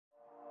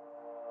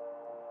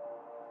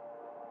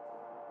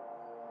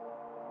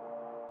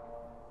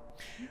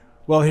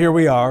Well, here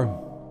we are,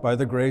 by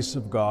the grace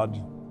of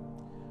God.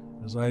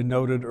 As I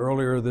noted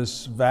earlier,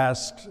 this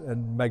vast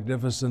and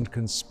magnificent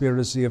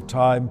conspiracy of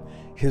time,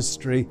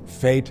 history,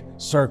 fate,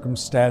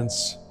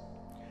 circumstance,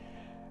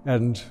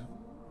 and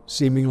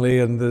seemingly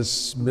in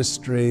this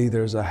mystery,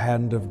 there's a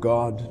hand of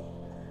God,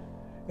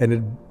 and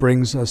it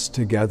brings us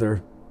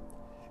together.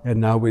 And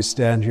now we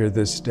stand here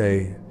this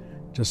day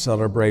to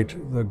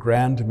celebrate the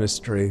grand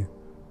mystery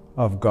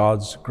of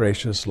God's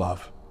gracious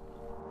love.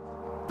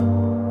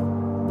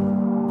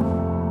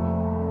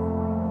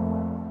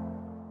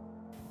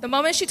 The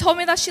moment she told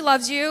me that she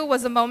loves you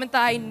was the moment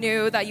that I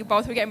knew that you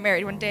both would get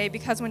married one day,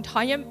 because when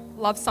Tanya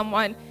loves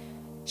someone,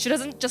 she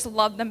doesn't just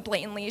love them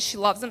blatantly, she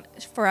loves them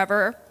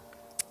forever.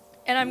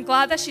 And I'm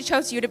glad that she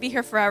chose you to be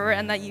here forever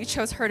and that you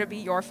chose her to be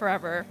your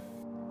forever.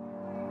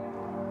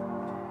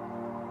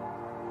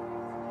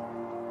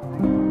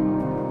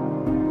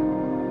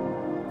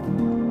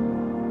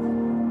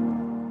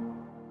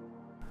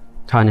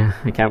 Tanya,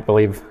 I can't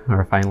believe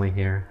we're finally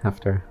here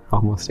after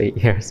almost 8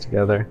 years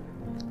together.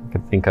 I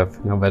could think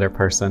of no better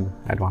person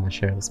I'd want to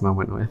share this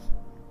moment with.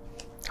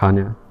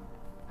 Tanya,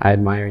 I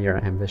admire your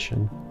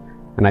ambition,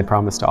 and I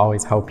promise to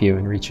always help you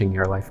in reaching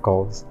your life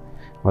goals,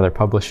 whether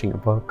publishing a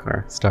book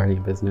or starting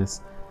a business.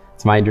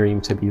 It's my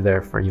dream to be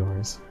there for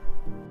yours.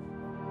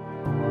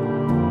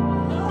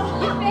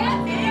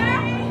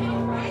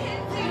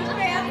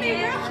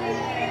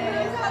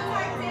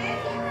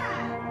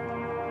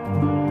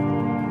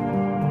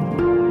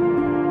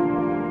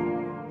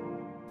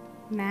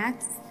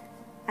 Max,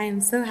 I am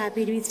so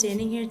happy to be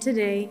standing here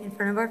today in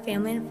front of our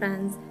family and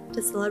friends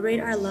to celebrate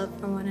our love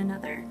for one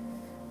another.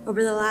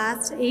 Over the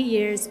last 8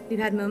 years, we've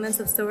had moments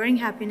of soaring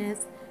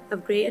happiness,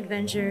 of great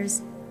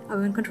adventures,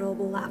 of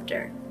uncontrollable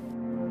laughter.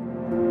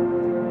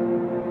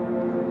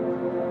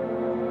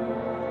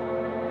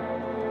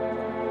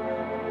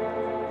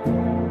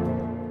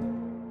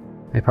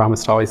 I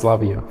promise to always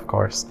love you, of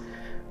course,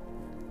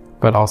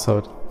 but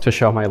also to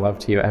show my love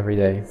to you every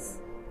day,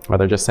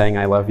 whether just saying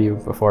I love you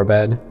before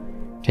bed,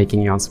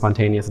 taking you on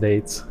spontaneous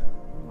dates,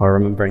 or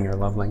remembering your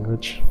love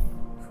language.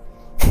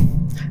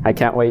 I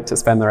can't wait to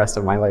spend the rest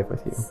of my life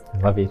with you. I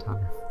love you,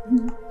 Tanya.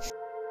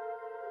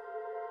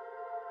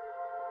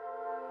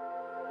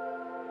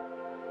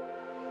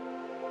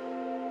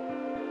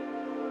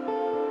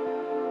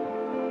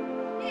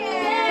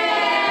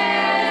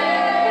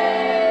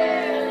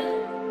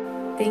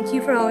 Thank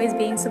you for always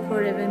being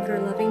supportive and for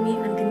loving me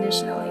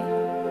unconditionally.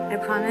 I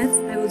promise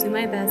I will do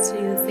my best to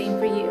do the same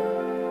for you,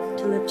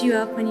 to lift you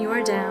up when you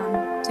are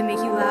down, to make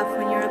you laugh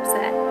when you're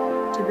upset,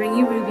 to bring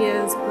you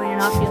Rubios when you're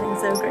not feeling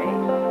so great.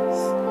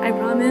 I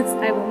promise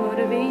I will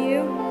motivate you,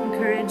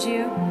 encourage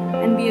you,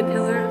 and be a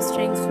pillar of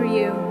strength for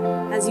you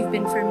as you've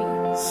been for me.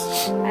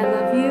 I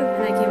love you,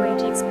 and I can't wait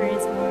to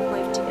experience more of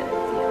life together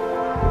with you.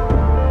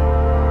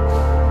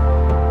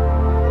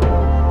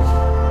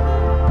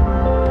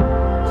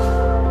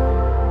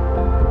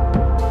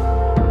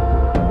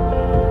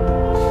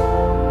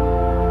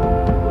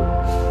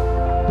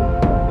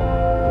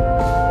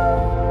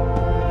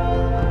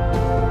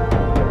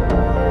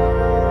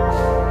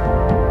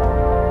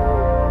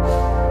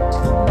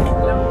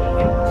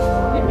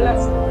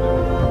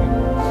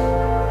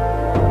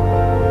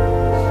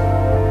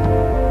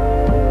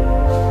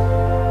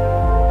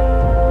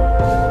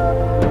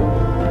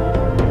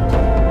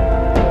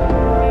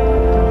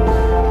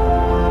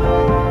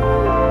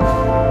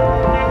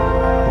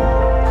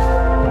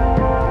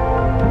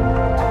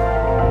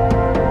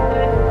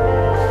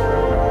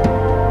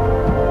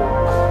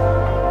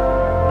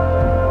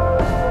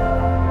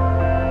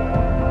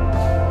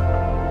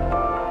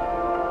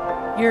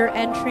 You're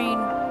entering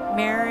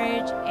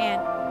marriage,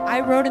 and I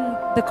wrote in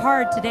the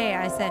card today,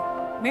 I said,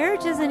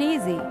 marriage isn't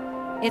easy.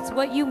 It's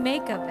what you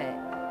make of it.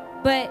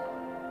 But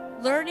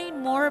learning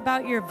more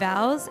about your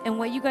vows and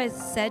what you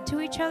guys said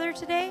to each other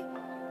today,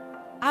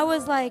 I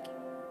was like,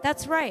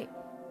 that's right.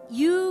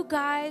 You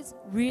guys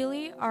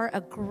really are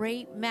a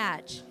great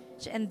match.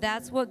 And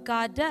that's what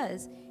God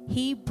does.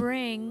 He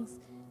brings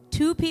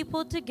two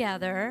people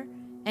together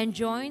and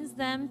joins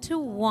them to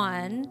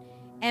one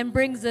and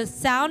brings a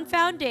sound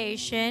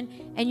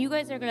foundation, and you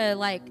guys are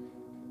gonna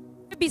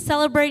be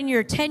celebrating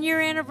your 10-year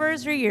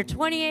anniversary, your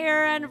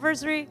 20-year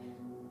anniversary.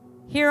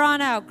 Here on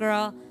out,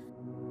 girl.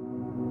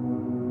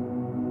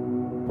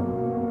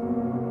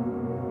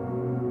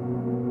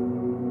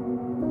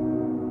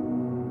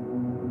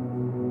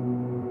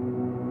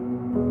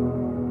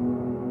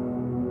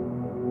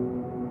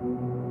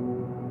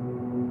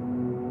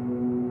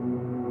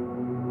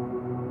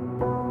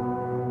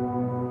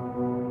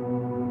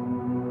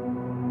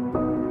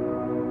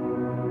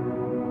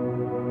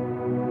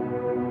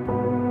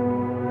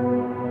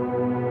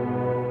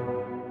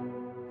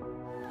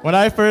 When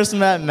I first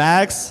met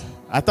Max,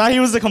 I thought he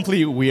was a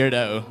complete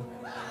weirdo.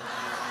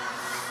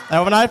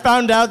 And when I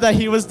found out that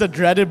he was the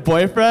dreaded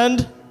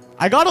boyfriend,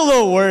 I got a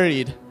little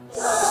worried.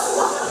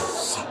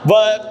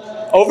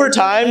 But over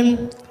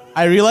time,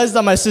 I realized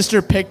that my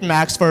sister picked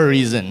Max for a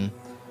reason,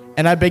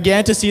 and I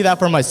began to see that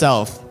for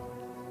myself.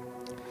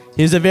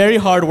 He's a very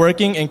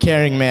hardworking and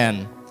caring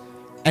man.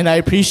 and I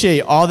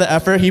appreciate all the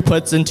effort he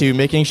puts into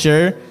making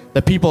sure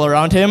the people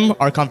around him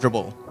are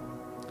comfortable.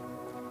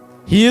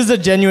 He is a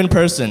genuine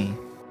person.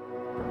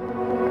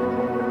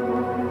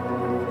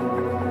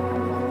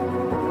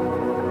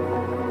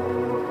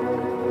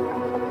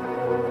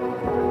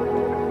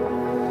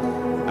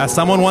 As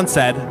someone once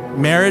said,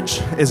 marriage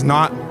is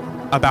not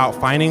about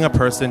finding a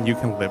person you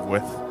can live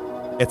with.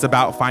 It's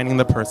about finding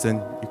the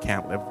person you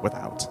can't live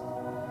without.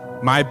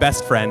 My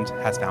best friend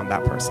has found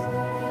that person.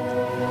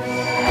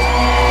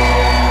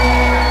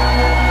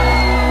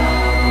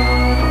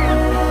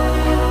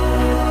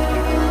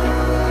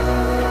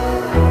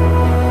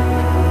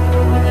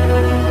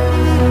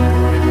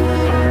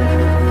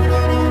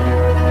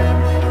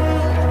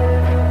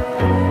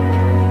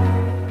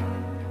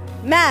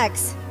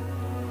 Max,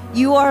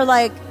 you are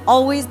like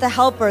always the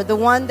helper, the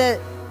one that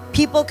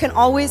people can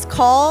always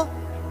call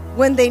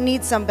when they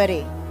need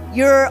somebody.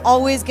 You're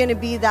always gonna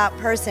be that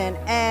person.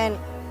 And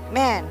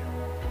man,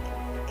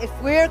 if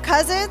we're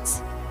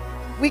cousins,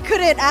 we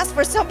couldn't ask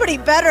for somebody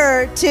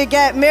better to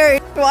get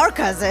married to our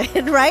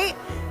cousin, right?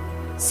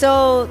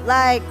 So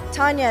like,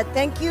 Tanya,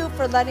 thank you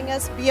for letting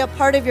us be a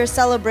part of your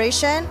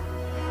celebration.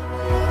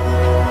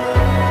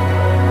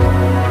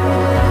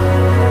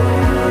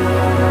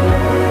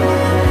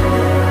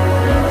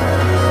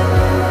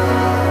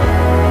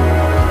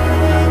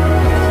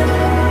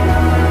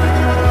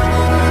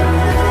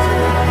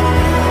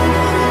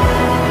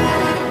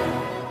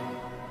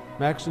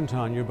 Max and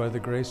Tanya, by the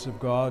grace of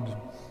God,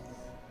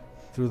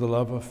 through the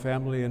love of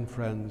family and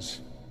friends,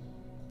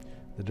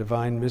 the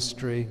divine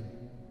mystery,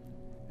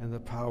 and the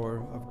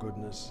power of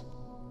goodness,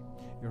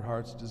 your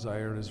heart's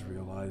desire is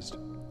realized.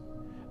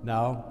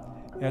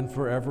 Now and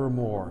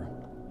forevermore,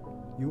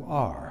 you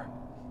are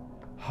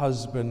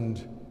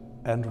husband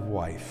and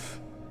wife,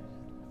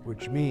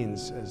 which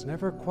means, as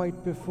never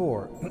quite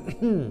before,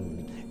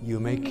 you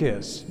may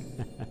kiss.